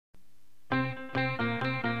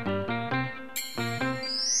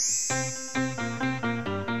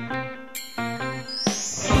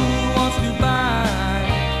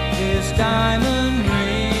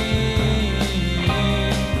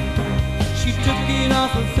took it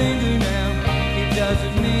off her finger now, it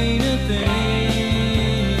doesn't mean a thing.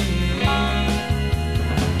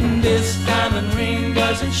 This diamond ring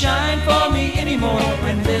doesn't shine for me anymore,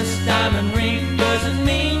 and this diamond ring doesn't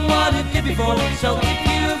mean what it did before. So if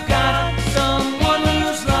you've got someone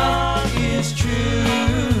whose love is true,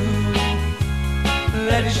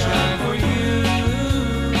 let it shine for you.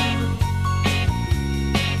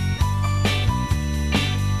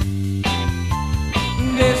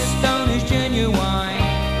 This stone is genuine,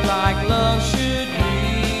 like love should be.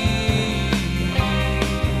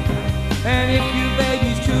 And if your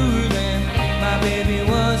baby's truer than my baby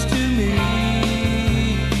was to me,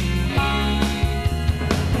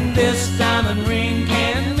 this diamond ring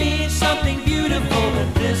can mean something beautiful.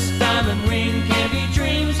 This diamond ring can be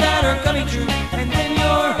dreams that are coming true.